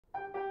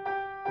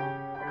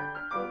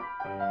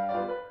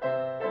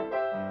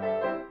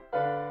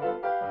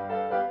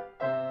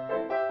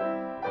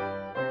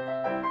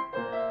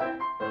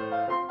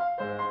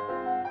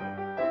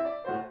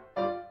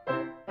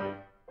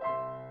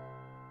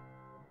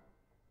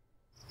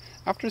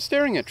After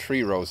staring at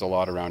tree rows a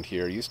lot around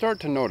here, you start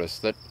to notice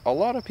that a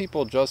lot of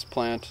people just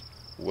plant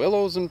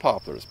willows and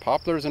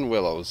poplars and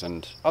willows,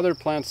 and other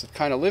plants that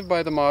kind of live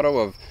by the motto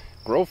of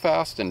grow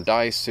fast and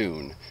die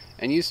soon.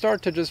 And you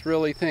start to just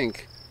really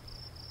think,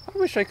 I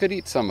wish I could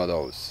eat some of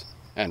those.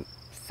 And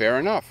fair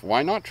enough,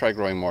 why not try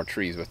growing more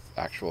trees with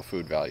actual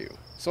food value?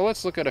 So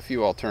let's look at a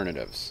few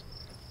alternatives.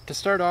 To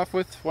start off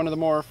with, one of the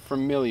more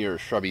familiar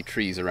shrubby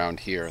trees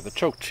around here, the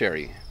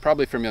chokecherry,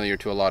 probably familiar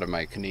to a lot of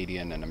my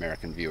Canadian and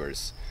American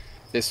viewers.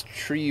 This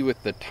tree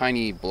with the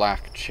tiny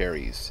black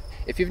cherries.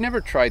 If you've never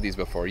tried these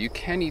before, you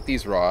can eat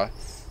these raw.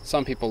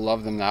 Some people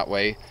love them that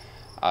way,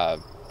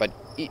 but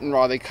eaten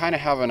raw, they kind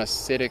of have an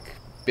acidic,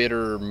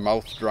 bitter,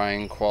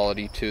 mouth-drying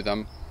quality to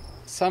them.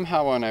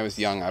 Somehow when I was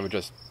young, I would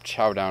just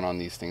chow down on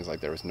these things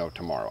like there was no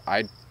tomorrow.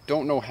 I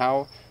don't know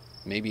how.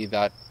 Maybe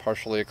that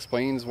partially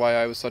explains why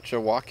I was such a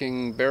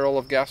walking barrel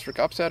of gastric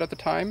upset at the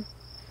time.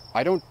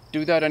 I don't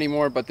do that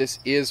anymore, but this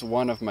is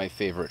one of my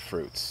favorite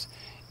fruits.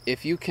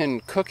 If you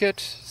can cook it,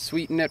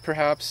 sweeten it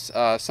perhaps,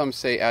 some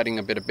say adding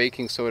a bit of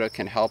baking soda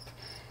can help,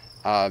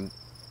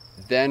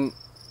 then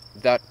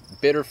that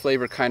bitter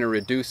flavor kind of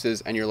reduces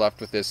and you're left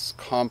with this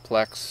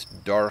complex,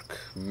 dark,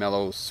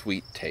 mellow,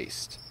 sweet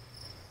taste.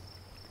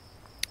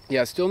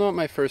 Yeah, still not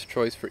my first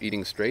choice for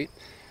eating straight.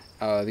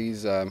 It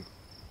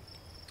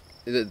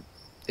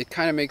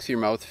kind of makes your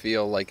mouth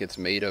feel like it's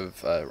made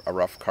of a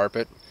rough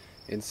carpet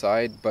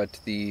inside, but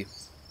the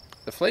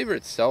flavor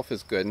itself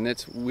is good and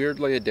it's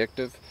weirdly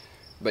addictive.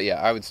 But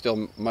yeah, I would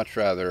still much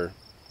rather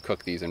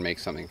cook these and make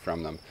something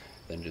from them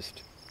than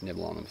just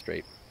nibble on them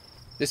straight.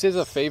 This is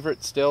a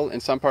favorite still in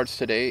some parts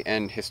today,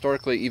 and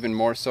historically even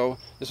more so.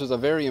 This was a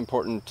very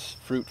important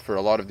fruit for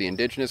a lot of the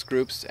indigenous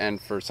groups, and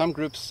for some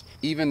groups,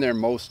 even their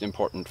most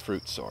important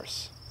fruit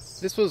source.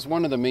 This was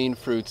one of the main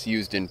fruits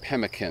used in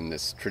pemmican,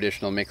 this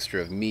traditional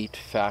mixture of meat,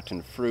 fat,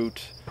 and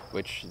fruit,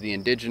 which the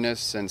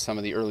indigenous and some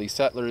of the early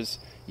settlers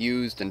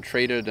used and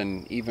traded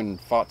and even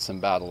fought some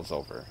battles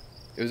over.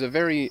 It was a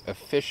very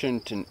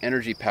efficient and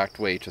energy-packed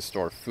way to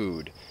store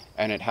food,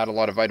 and it had a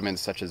lot of vitamins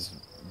such as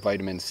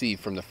vitamin C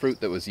from the fruit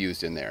that was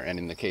used in there, and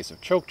in the case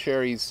of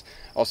chokecherries,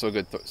 also a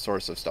good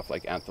source of stuff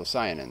like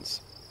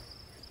anthocyanins.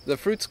 The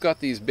fruit's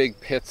got these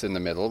big pits in the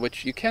middle,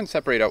 which you can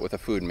separate out with a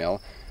food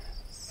mill.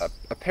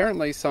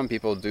 Apparently some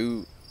people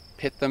do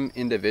pit them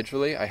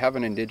individually. I have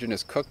an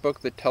indigenous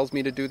cookbook that tells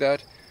me to do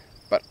that,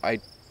 but I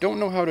don't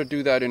know how to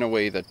do that in a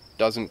way that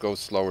doesn't go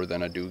slower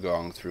than a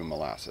dugong through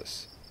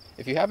molasses.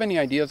 If you have any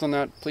ideas on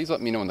that, please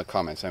let me know in the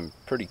comments. I'm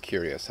pretty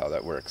curious how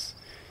that works.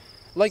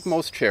 Like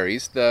most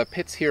cherries, the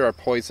pits here are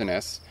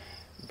poisonous,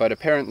 but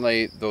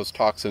apparently those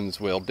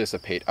toxins will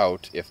dissipate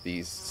out if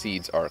these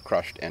seeds are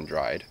crushed and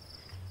dried.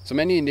 So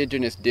many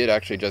indigenous did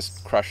actually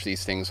just crush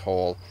these things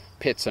whole,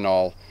 pits and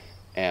all,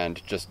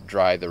 and just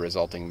dry the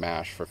resulting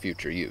mash for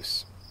future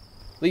use.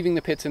 Leaving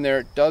the pits in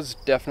there does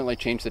definitely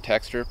change the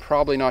texture,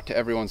 probably not to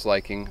everyone's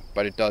liking,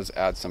 but it does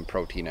add some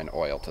protein and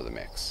oil to the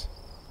mix.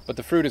 But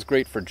the fruit is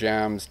great for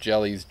jams,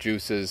 jellies,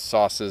 juices,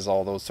 sauces,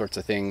 all those sorts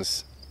of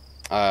things.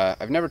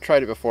 I've never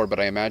tried it before, but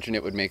I imagine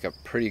it would make a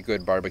pretty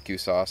good barbecue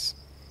sauce.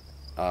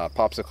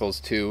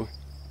 Popsicles too.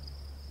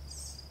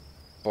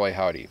 Boy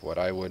howdy, what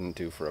I wouldn't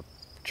do for a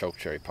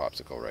chokecherry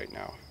popsicle right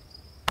now.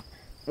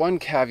 One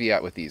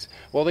caveat with these.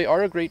 While they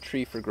are a great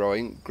tree for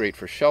growing, great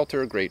for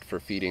shelter, great for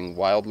feeding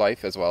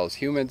wildlife as well as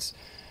humans,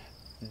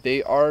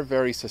 they are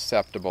very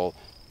susceptible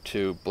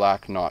to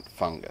black knot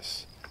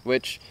fungus,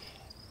 which,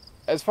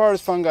 as far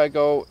as fungi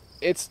go,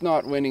 it's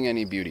not winning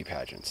any beauty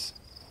pageants.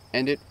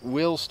 And it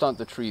will stunt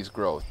the tree's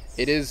growth.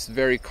 It is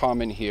very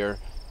common here,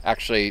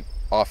 actually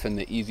often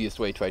the easiest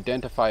way to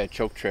identify a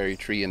chokecherry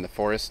tree in the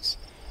forests,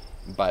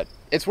 but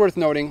it's worth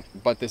noting,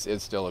 but this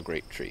is still a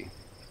great tree.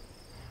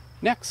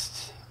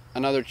 Next,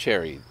 another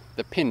cherry,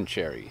 the pin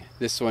cherry.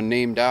 This one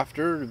named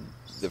after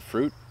the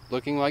fruit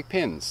looking like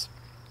pins.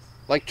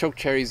 Like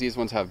chokecherries, these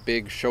ones have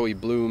big showy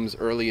blooms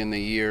early in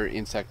the year,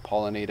 insect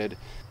pollinated.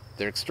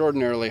 They're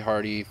extraordinarily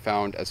hardy,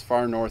 found as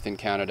far north in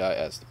Canada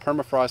as the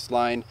permafrost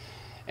line,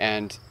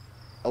 and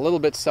a little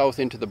bit south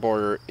into the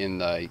border in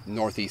the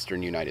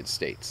northeastern United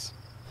States.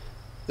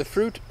 The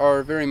fruit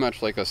are very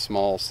much like a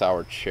small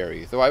sour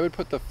cherry, though I would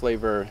put the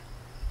flavor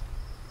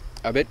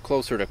a bit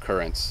closer to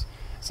currants.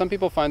 Some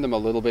people find them a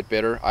little bit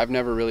bitter. I've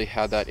never really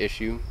had that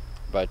issue,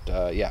 but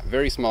yeah,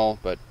 very small,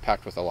 but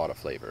packed with a lot of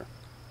flavor.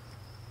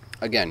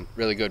 Again,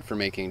 really good for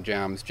making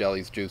jams,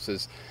 jellies,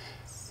 juices,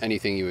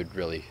 anything you would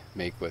really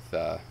make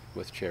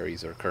with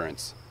cherries or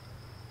currants.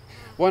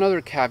 One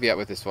other caveat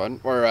with this one,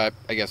 or I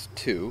guess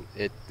two,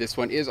 this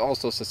one is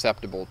also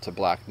susceptible to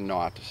black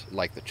knot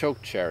like the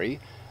chokecherry.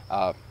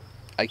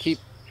 I keep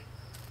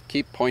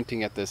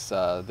pointing at this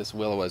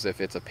willow as if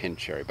it's a pin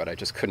cherry, but I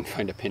just couldn't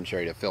find a pin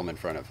cherry to film in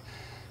front of.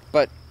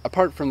 But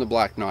apart from the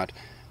black knot,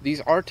 these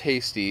are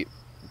tasty,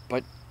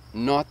 but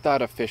not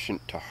that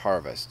efficient to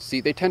harvest. See,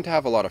 they tend to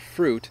have a lot of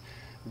fruit,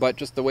 but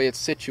just the way it's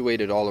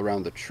situated all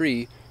around the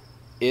tree,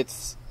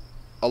 it's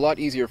a lot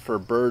easier for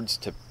birds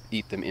to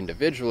eat them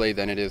individually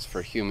than it is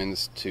for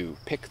humans to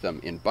pick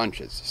them in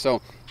bunches.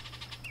 So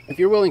if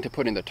you're willing to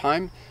put in the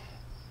time,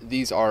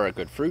 These are a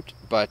good fruit,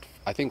 but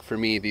I think for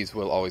me these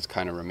will always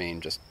kind of remain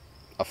just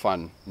a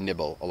fun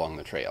nibble along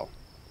the trail.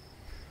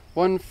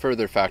 One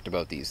further fact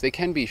about these, they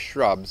can be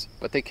shrubs,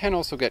 but they can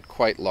also get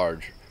quite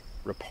large.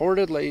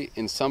 Reportedly,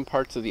 in some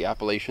parts of the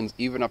Appalachians,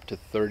 even up to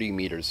 30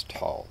 meters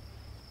tall.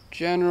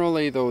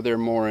 Generally, though, they're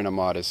more in a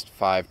modest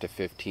 5 to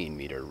 15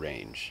 meter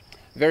range.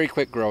 Very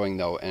quick growing,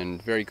 though,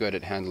 and very good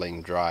at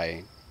handling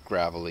dry,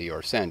 gravelly,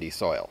 or sandy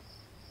soil.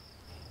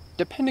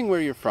 Depending where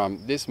you're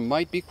from, this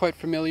might be quite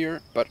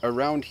familiar, but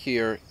around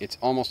here, it's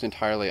almost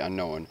entirely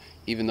unknown,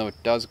 even though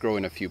it does grow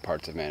in a few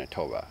parts of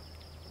Manitoba.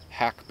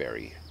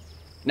 Hackberry.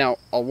 Now,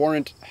 I'll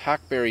warrant,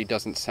 hackberry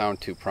doesn't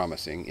sound too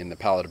promising in the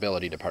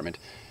palatability department,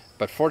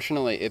 but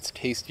fortunately it's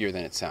tastier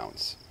than it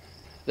sounds.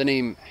 The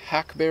name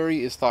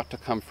hackberry is thought to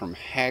come from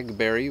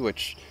hagberry,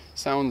 which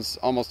sounds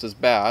almost as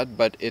bad,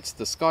 but it's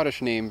the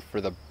Scottish name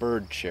for the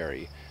bird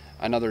cherry,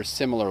 another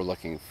similar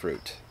looking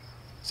fruit.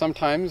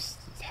 Sometimes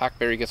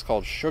hackberry gets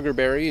called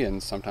sugarberry,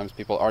 and sometimes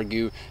people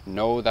argue,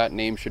 no, that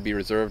name should be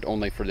reserved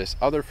only for this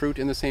other fruit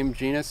in the same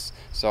genus,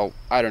 so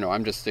I don't know,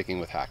 I'm just sticking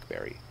with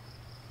hackberry.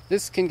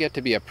 This can get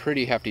to be a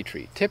pretty hefty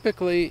tree,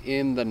 typically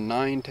in the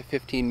 9 to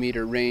 15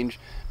 meter range,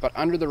 but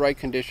under the right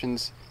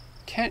conditions,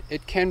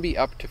 it can be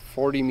up to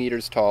 40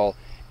 meters tall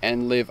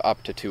and live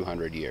up to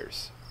 200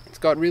 years. It's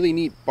got really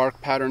neat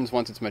bark patterns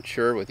once it's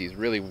mature, with these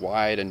really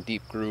wide and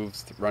deep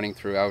grooves running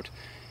throughout.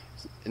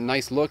 It's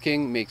nice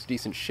looking, makes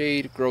decent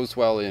shade, grows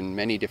well in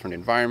many different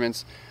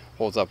environments,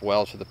 holds up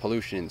well to the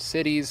pollution in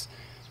cities,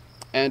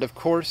 and of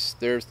course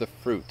there's the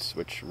fruits,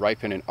 which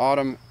ripen in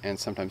autumn and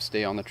sometimes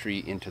stay on the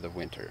tree into the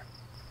winter.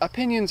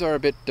 Opinions are a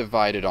bit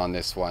divided on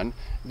this one.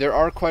 There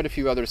are quite a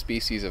few other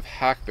species of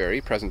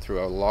hackberry present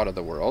throughout a lot of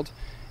the world,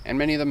 and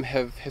many of them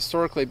have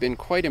historically been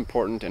quite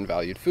important and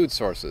valued food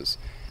sources.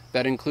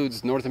 That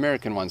includes North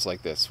American ones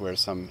like this, where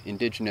some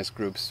indigenous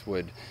groups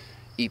would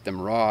eat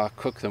them raw,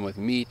 cook them with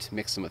meat,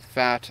 mix them with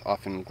fat,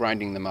 often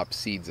grinding them up,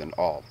 seeds and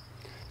all.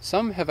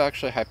 Some have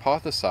actually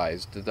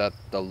hypothesized that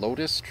the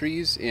lotus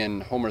trees in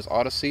Homer's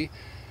Odyssey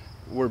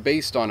were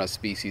based on a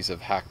species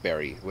of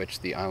hackberry, which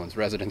the island's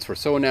residents were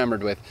so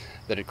enamored with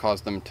that it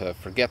caused them to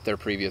forget their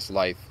previous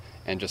life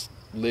and just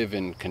live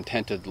in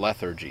contented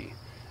lethargy.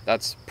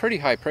 That's pretty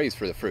high praise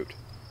for the fruit.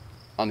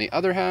 On the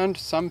other hand,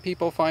 some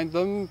people find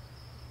them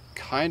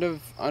kind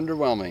of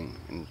underwhelming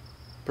and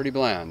pretty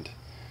bland.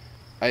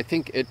 I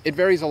think it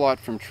varies a lot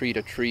from tree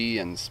to tree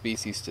and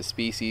species to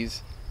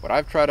species. What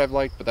I've tried I've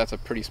liked, but that's a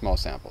pretty small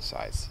sample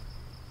size.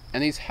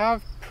 And these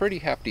have pretty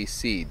hefty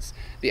seeds.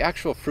 The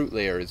actual fruit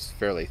layer is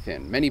fairly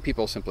thin. Many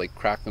people simply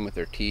crack them with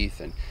their teeth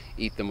and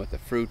eat them with the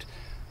fruit.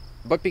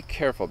 But be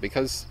careful,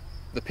 because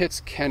the pits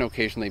can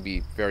occasionally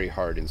be very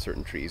hard in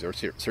certain trees or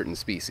certain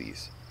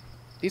species.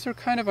 These are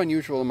kind of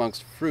unusual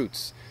amongst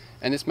fruits,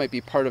 and this might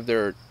be part of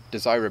their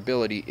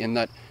desirability in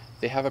that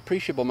they have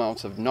appreciable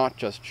amounts of not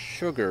just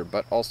sugar,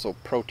 but also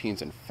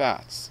proteins and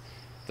fats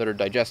that are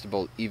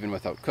digestible even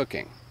without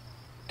cooking.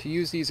 To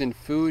use these in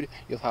food,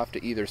 you'll have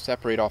to either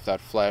separate off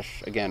that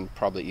flesh, again,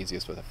 probably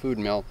easiest with a food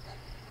mill,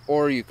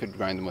 or you could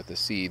grind them with the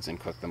seeds and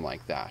cook them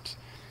like that.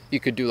 You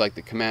could do like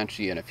the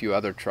Comanche and a few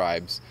other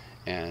tribes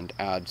and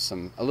add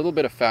a little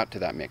bit of fat to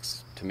that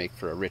mix to make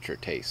for a richer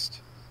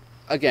taste.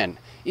 Again,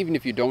 even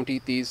if you don't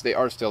eat these, they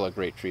are still a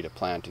great tree to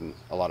plant in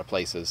a lot of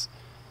places.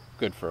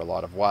 Good for a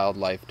lot of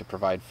wildlife to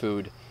provide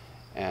food,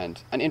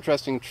 and an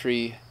interesting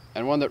tree,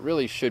 and one that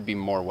really should be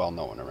more well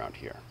known around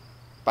here.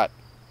 But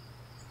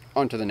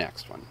on to the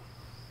next one.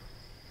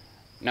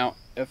 Now,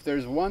 if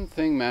there's one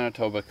thing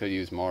Manitoba could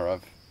use more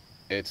of,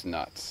 it's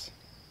nuts.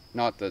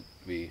 Not that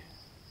we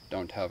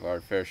don't have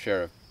our fair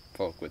share of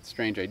folk with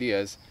strange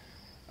ideas,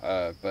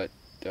 but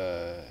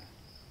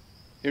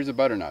here's a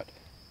butternut.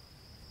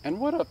 And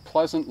what a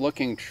pleasant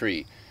looking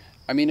tree.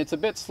 I mean, it's a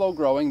bit slow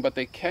growing, but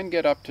they can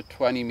get up to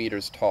 20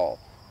 meters tall.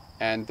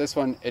 And this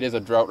one, it is a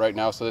drought right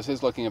now, so this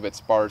is looking a bit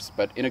sparse,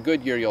 but in a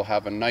good year you'll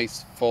have a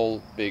nice,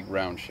 full, big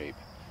round shape.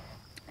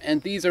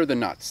 And these are the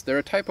nuts. They're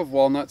a type of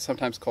walnut,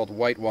 sometimes called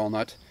white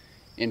walnut.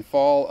 In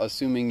fall,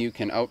 assuming you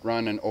can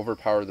outrun and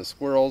overpower the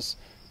squirrels,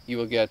 you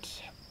will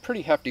get a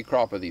pretty hefty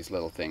crop of these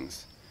little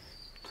things.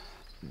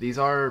 These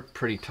are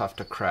pretty tough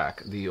to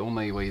crack. The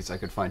only ways I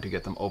could find to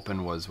get them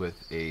open was with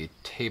a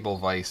table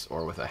vise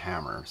or with a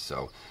hammer,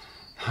 so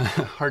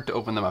hard to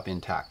open them up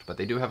intact, but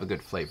they do have a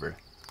good flavor.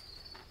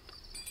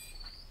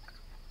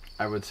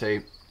 I would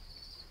say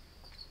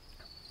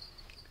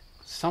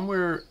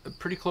somewhere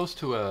pretty close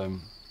to a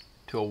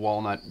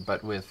walnut,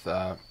 but with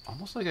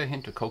almost like a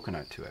hint of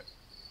coconut to it.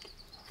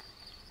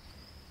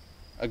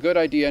 A good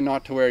idea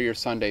not to wear your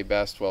Sunday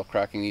best while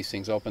cracking these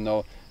things open,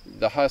 though.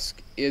 The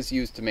husk is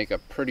used to make a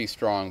pretty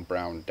strong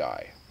brown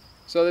dye.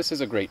 So this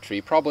is a great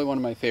tree, probably one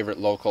of my favorite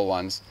local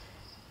ones,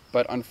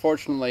 but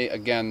unfortunately,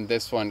 again,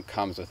 this one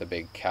comes with a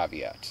big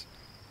caveat.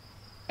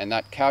 And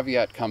that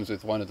caveat comes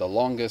with one of the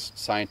longest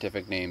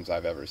scientific names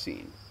I've ever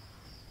seen.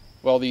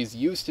 While these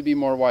used to be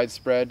more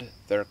widespread,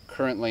 they're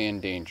currently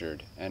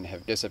endangered and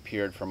have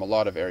disappeared from a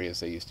lot of areas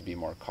they used to be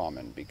more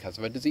common because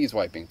of a disease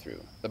wiping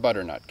through, the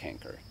butternut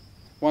canker.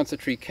 Once a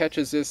tree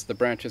catches this, the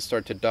branches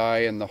start to die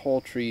and the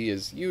whole tree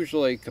is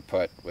usually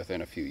kaput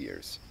within a few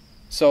years.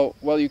 So,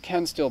 while you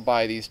can still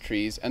buy these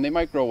trees, and they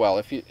might grow well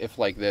if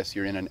like this,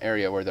 you're in an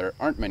area where there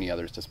aren't many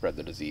others to spread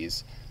the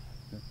disease,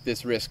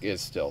 this risk is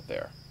still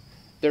there.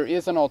 There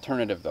is an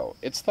alternative though.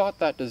 It's thought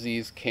that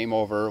disease came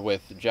over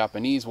with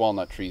Japanese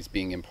walnut trees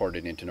being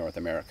imported into North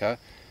America,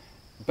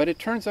 but it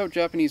turns out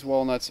Japanese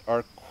walnuts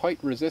are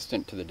quite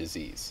resistant to the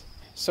disease.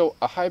 So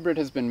a hybrid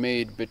has been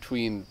made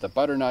between the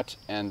butternut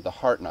and the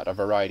heartnut, a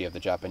variety of the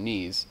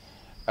Japanese,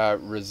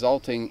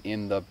 resulting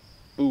in the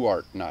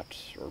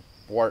buartnut or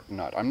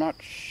buartnut. I'm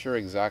not sure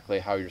exactly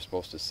how you're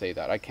supposed to say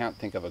that. I can't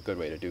think of a good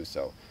way to do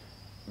so.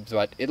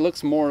 But it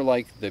looks more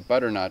like the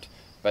butternut,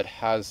 but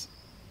has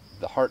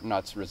the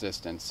heartnut's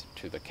resistance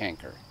to the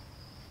canker.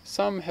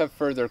 Some have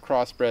further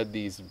crossbred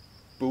these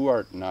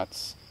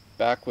buartnuts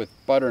back with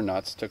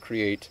butternuts to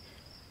create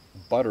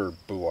butter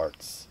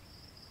buarts.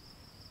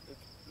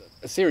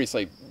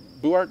 Seriously,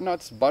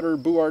 buartnuts, butter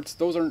buarts,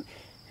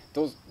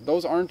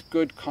 those aren't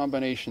good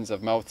combinations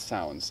of mouth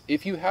sounds.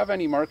 If you have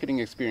any marketing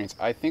experience,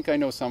 I think I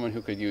know someone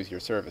who could use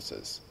your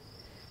services.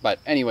 But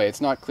anyway,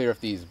 it's not clear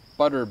if these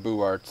butter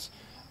buarts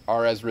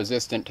are as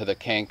resistant to the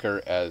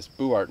canker as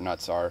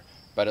buartnuts are,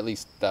 but at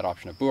least that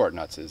option of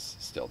buartnuts is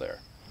still there.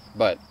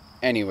 But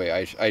anyway,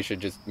 I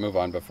should just move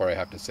on before I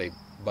have to say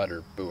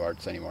butter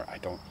buarts anymore. I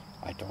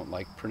don't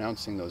like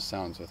pronouncing those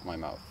sounds with my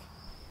mouth.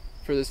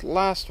 For this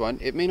last one,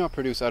 it may not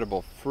produce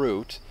edible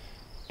fruit,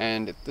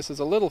 and this is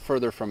a little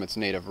further from its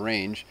native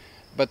range,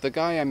 but the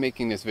guy I'm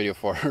making this video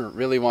for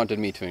really wanted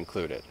me to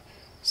include it.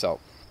 So,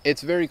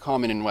 it's very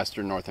common in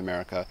Western North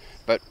America,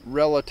 but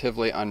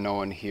relatively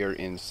unknown here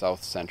in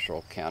South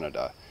Central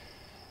Canada.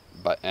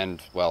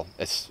 Well,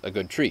 it's a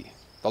good tree,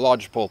 the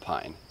lodgepole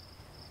pine.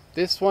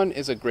 This one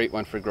is a great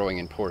one for growing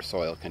in poor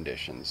soil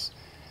conditions,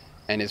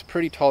 and is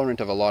pretty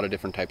tolerant of a lot of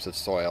different types of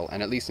soil,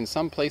 and at least in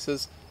some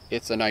places,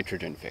 it's a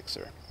nitrogen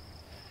fixer.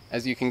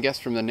 As you can guess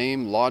from the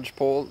name,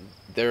 lodgepole,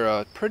 they're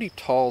a pretty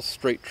tall,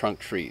 straight-trunk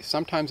tree,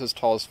 sometimes as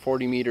tall as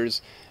 40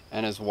 meters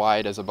and as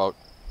wide as about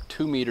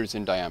 2 meters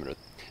in diameter.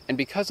 And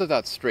because of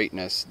that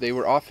straightness, they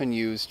were often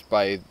used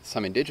by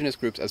some indigenous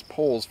groups as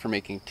poles for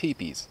making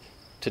teepees.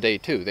 Today,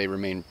 too, they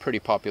remain pretty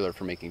popular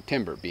for making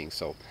timber, being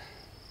so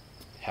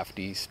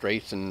hefty,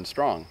 straight, and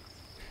strong.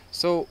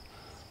 So,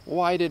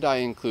 why did I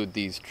include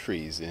these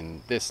trees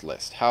in this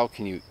list? How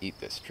can you eat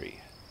this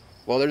tree?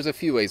 Well, there's a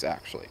few ways,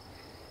 actually.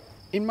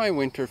 In my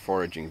winter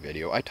foraging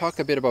video, I talk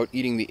a bit about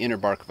eating the inner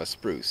bark of a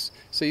spruce,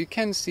 so you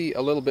can see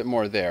a little bit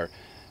more there.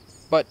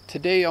 But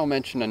today I'll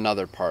mention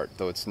another part,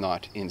 though it's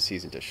not in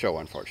season to show,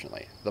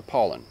 unfortunately, the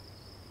pollen.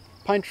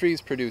 Pine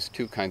trees produce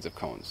two kinds of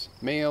cones,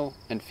 male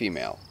and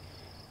female.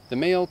 The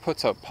male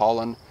puts out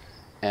pollen,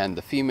 and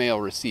the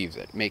female receives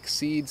it, makes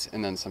seeds,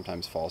 and then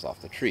sometimes falls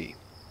off the tree.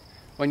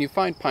 When you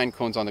find pine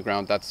cones on the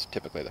ground, that's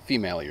typically the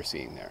female you're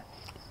seeing there.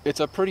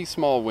 It's a pretty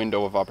small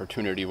window of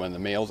opportunity when the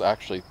males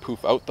actually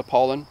poof out the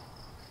pollen,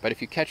 but if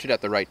you catch it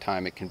at the right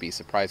time, it can be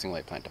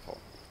surprisingly plentiful.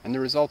 And the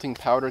resulting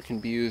powder can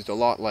be used a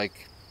lot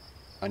like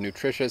a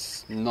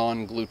nutritious,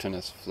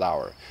 non-glutinous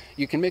flour.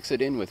 You can mix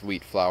it in with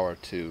wheat flour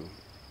to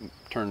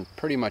turn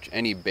pretty much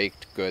any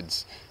baked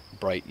goods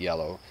bright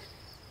yellow,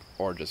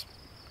 or just,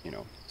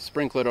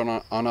 sprinkle it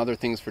on other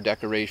things for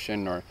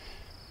decoration, or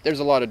there's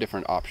a lot of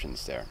different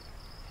options there.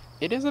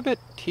 It is a bit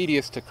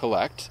tedious to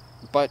collect,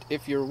 but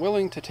if you're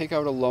willing to take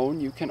out a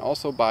loan, you can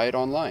also buy it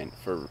online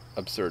for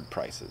absurd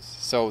prices.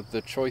 So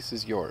the choice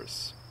is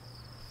yours.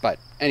 But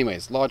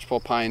anyways, lodgepole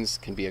pines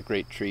can be a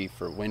great tree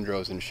for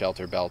windrows and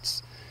shelter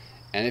belts.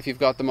 And if you've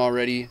got them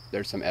already,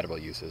 there's some edible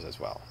uses as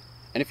well.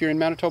 And if you're in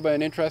Manitoba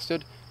and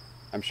interested,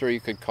 I'm sure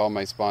you could call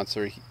my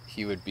sponsor.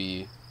 He would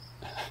be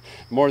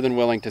more than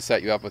willing to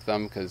set you up with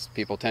them, because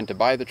people tend to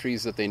buy the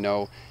trees that they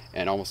know,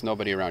 and almost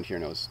nobody around here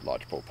knows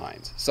lodgepole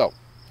pines.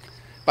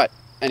 But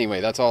anyway,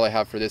 that's all I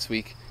have for this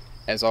week.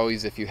 As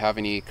always, if you have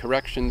any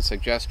corrections,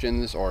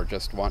 suggestions, or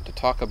just want to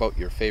talk about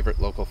your favorite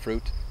local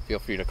fruit, feel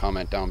free to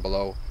comment down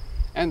below.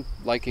 And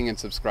liking and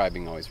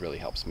subscribing always really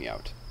helps me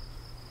out.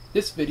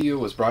 This video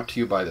was brought to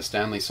you by the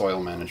Stanley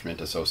Soil Management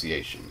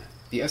Association.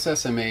 The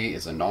SSMA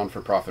is a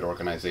non-for-profit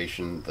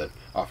organization that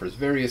offers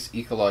various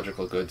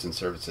ecological goods and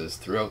services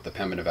throughout the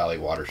Pembina Valley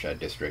Watershed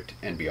District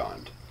and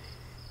beyond.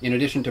 In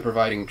addition to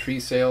providing tree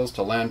sales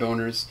to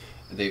landowners,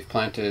 they've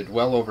planted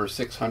well over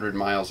 600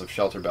 miles of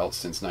shelter belts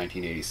since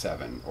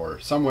 1987, or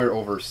somewhere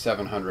over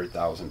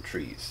 700,000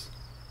 trees.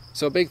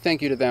 So a big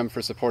thank you to them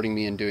for supporting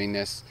me in doing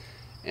this,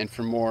 and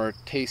for more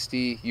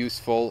tasty,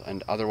 useful,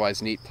 and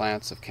otherwise neat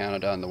plants of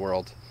Canada and the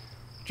world,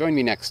 join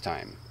me next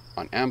time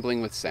on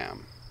Ambling with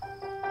Sam.